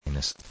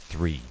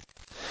-3.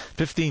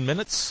 15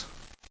 minutes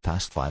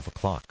past 5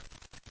 o'clock.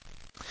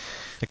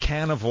 A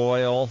can of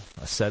oil,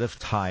 a set of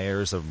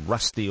tires, a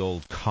rusty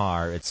old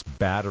car, its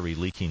battery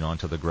leaking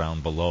onto the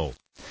ground below.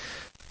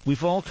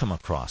 We've all come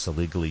across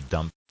illegally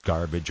dumped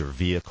garbage or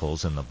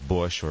vehicles in the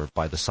bush or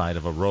by the side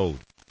of a road.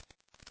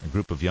 A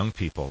group of young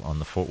people on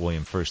the Fort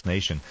William First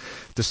Nation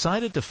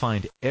decided to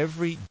find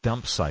every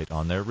dump site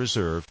on their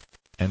reserve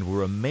and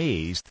were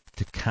amazed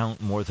to count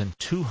more than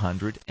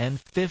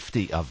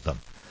 250 of them.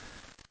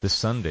 This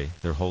Sunday,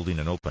 they're holding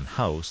an open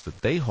house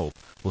that they hope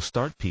will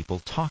start people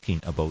talking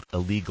about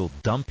illegal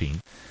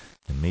dumping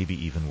and maybe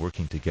even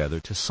working together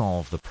to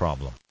solve the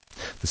problem.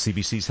 The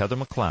CBC's Heather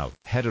McLeod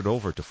headed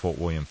over to Fort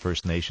William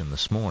First Nation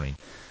this morning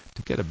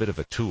to get a bit of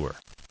a tour.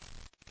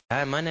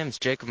 Hi, my name is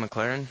Jacob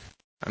McLaren.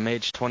 I'm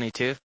age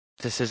 22.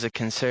 This is a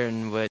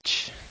concern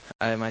which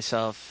I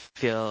myself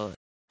feel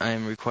I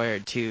am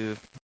required to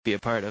be a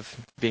part of,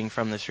 being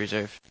from this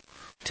reserve.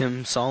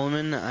 Tim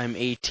Solomon, I'm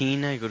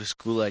 18. I go to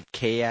school at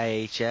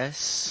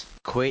KIHS,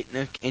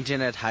 Quaitnook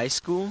Internet High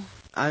School.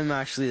 I'm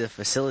actually the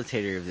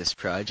facilitator of this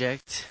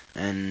project,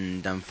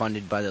 and I'm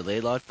funded by the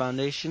Laidlaw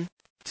Foundation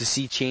to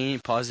see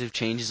positive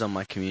changes on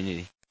my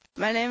community.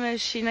 My name is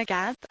Sheena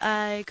Gamp.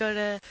 I go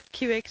to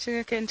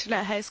Quaitnook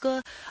Internet High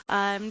School.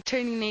 I'm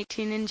turning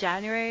 18 in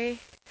January.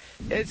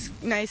 It's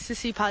nice to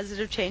see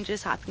positive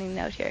changes happening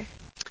out here.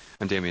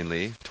 I'm Damien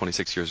Lee,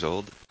 26 years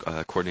old,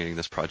 coordinating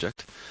this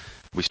project.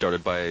 We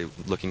started by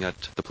looking at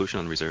the pollution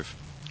on the reserve.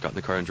 Got in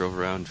the car and drove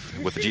around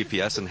with the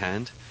GPS in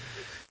hand.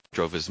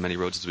 Drove as many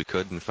roads as we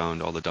could and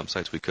found all the dump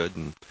sites we could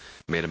and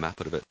made a map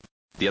out of it.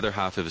 The other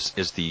half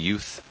is the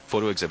youth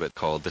photo exhibit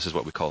called This Is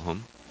What We Call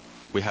Home.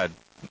 We had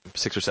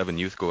 6 or 7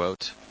 youth go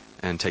out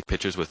and take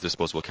pictures with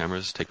disposable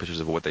cameras, take pictures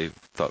of what they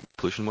thought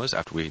pollution was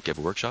after we gave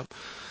a workshop.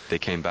 They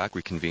came back,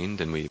 we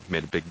convened, and we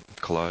made a big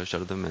collage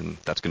out of them, and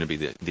that's going to be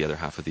the other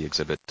half of the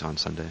exhibit on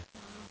Sunday.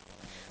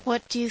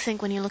 What do you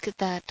think when you look at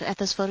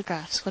those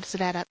photographs? What does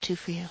it add up to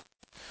for you?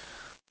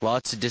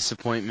 Lots of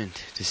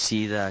disappointment to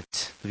see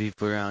that the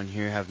people around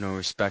here have no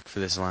respect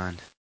for this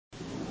land.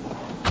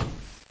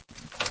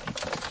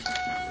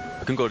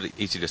 We can go to the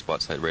easy to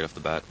spot site right off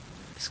the bat.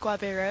 Squaw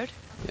Bay Road.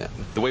 Yeah.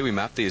 The way we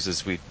mapped these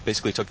is we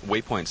basically took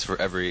waypoints for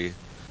every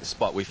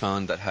spot we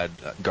found that had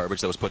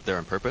garbage that was put there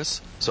on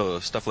purpose. So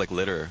stuff like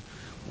litter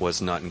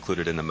was not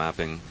included in the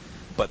mapping.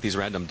 But these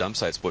random dump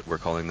sites, what we're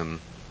calling them,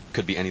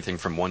 could be anything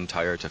from one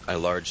tire to a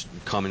large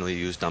commonly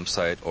used dump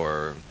site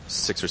or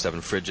 6 or 7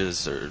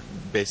 fridges or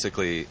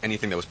basically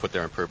anything that was put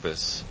there on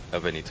purpose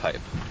of any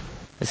type.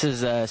 This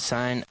is a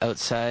sign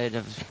outside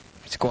of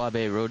Squaw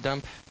Bay Road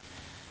Dump.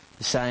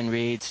 The sign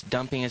reads,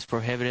 "Dumping is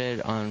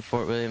prohibited on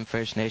Fort William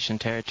First Nation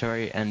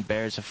territory and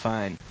bears a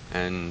fine."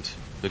 And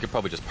we could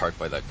probably just park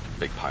by that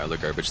big pile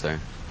of garbage there.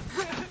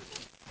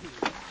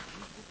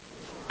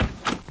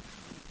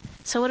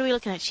 So what are we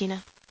looking at,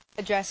 Sheena?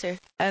 A dresser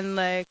and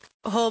a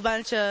whole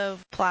bunch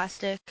of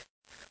plastic,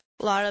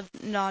 a lot of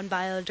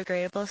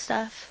non-biodegradable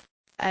stuff,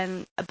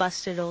 and a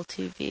busted old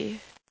TV.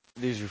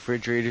 There's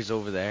refrigerators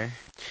over there.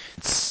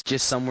 It's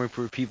just somewhere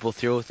where people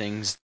throw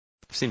things.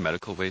 I've seen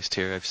medical waste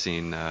here. I've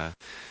seen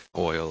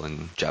oil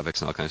and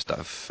Javix and all kinds of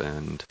stuff,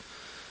 and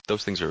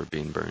those things are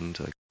being burned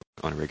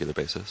on a regular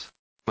basis.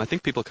 I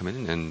think people come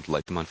in and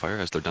light them on fire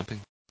as they're dumping.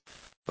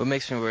 What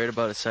makes me worried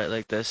about a site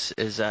like this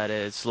is that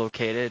it's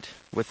located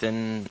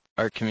within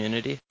our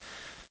community,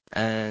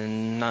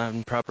 and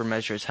non-proper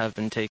measures have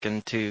been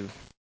taken to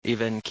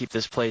even keep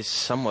this place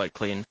somewhat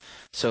clean.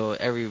 So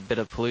every bit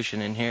of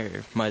pollution in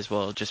here might as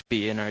well just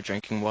be in our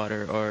drinking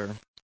water or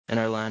in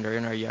our land or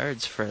in our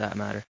yards for that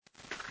matter.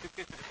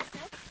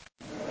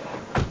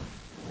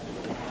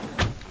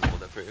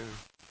 Hold up right here.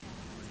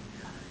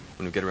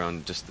 When we get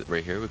around just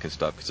right here, we can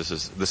stop because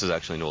this is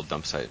actually an old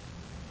dump site.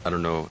 I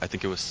don't know. I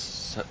think it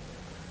was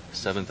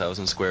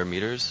 7,000 square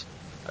meters.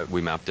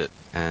 We mapped it,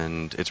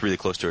 and it's really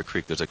close to a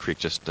creek. There's a creek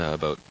just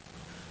about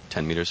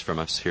 10 meters from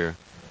us here.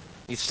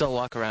 You still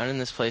walk around in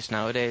this place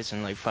nowadays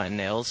and find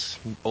nails,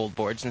 old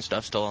boards and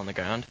stuff still on the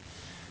ground.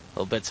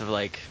 Little bits of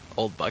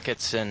old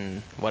buckets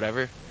and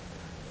whatever.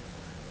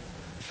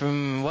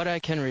 From what I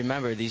can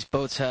remember, these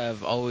boats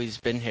have always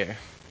been here.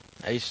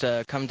 I used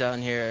to come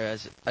down here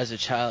as a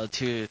child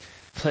to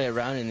play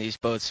around in these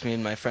boats. Me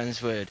and my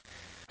friends would.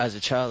 As a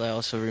child, I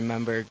also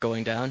remember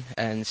going down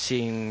and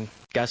seeing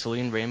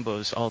gasoline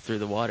rainbows all through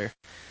the water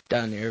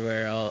down near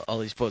where all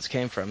these boats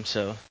came from.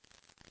 So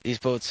these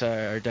boats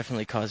are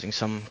definitely causing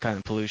some kind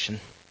of pollution.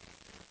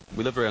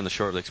 We live around the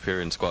shore of Lake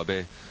Superior in Squaw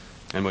Bay,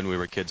 and when we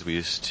were kids, we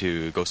used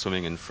to go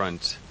swimming in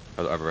front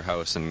of our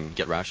house and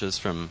get rashes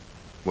from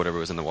whatever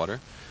was in the water.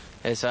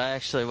 Yeah, so I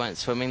actually went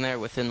swimming there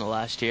within the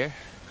last year,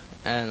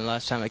 and the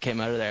last time I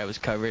came out of there, I was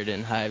covered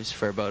in hives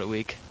for about a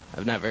week.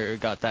 I've never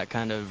got that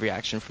kind of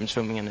reaction from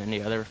swimming in any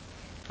other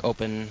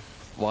open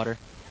water.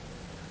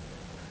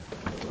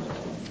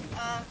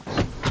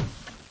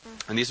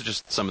 And these are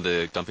just some of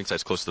the dumping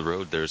sites close to the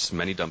road. There's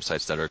many dump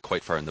sites that are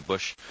quite far in the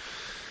bush.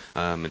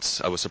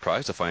 I was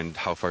surprised to find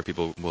how far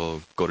people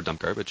will go to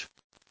dump garbage.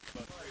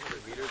 About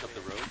 300 meters up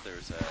the road,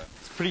 there's a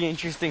pretty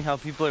interesting how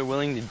people are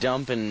willing to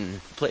dump in a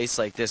place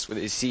like this where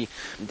they see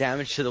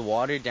damage to the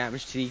water,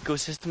 damage to the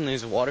ecosystem.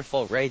 There's a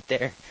waterfall right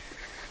there.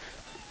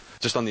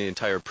 Just on the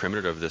entire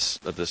perimeter of this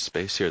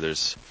space here,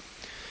 there's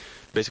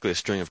basically a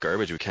string of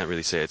garbage. We can't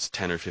really say it's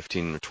 10 or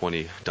 15 or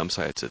 20 dump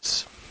sites.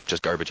 It's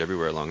just garbage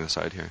everywhere along the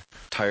side here.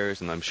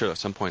 Tires, and I'm sure at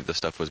some point this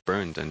stuff was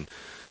burned, and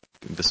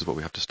this is what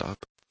we have to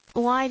stop.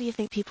 Why do you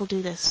think people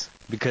do this?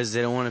 Because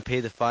they don't want to pay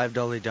the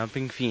 $5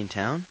 dumping fee in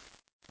town?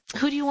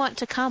 Who do you want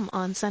to come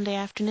on Sunday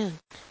afternoon?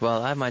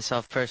 Well, I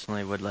myself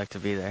personally would like to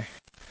be there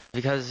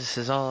because this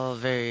is all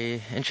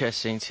very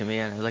interesting to me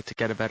and I'd like to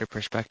get a better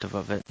perspective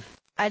of it.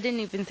 I didn't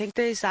even think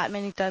there's that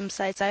many dump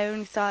sites. I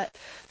only thought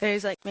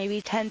there's like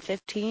maybe 10,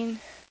 15.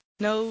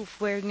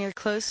 Nowhere near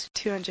close to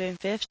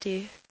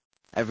 250.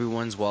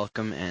 Everyone's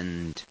welcome,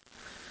 and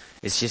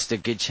it's just a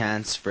good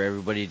chance for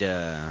everybody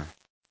to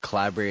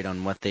collaborate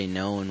on what they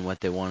know and what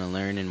they want to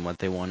learn and what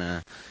they want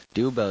to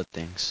do about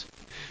things.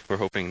 We're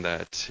hoping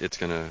that it's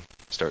going to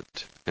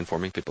start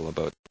informing people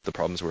about the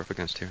problems we're up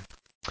against here.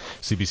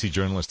 CBC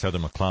journalist Heather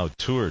McLeod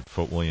toured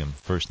Fort William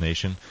First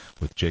Nation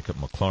with Jacob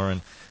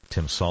McLaurin,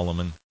 Tim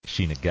Solomon,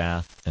 Sheena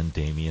Gath, and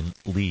Damien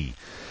Lee.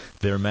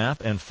 Their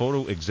map and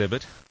photo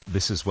exhibit,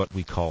 This Is What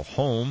We Call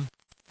Home,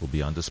 will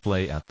be on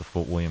display at the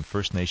Fort William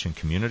First Nation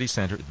Community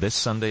Center this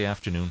Sunday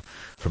afternoon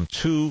from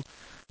 2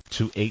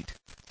 to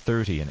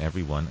 8:30, and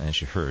everyone,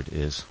 as you heard,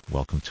 is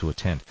welcome to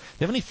attend. Do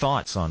you have any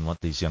thoughts on what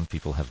these young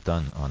people have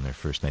done on their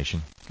First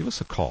Nation? Give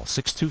us a call.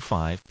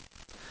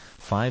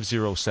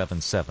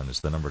 625-5077 is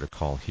the number to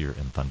call here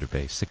in Thunder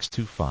Bay.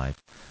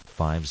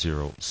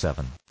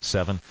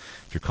 625-5077.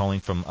 If you're calling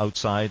from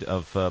outside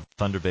of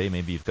Thunder Bay,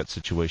 maybe you've got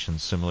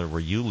situations similar where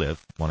you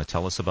live, want to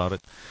tell us about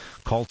it,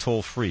 call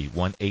toll free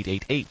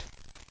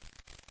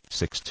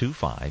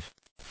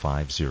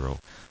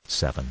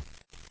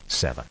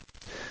 1-888-625-5077.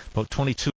 About 22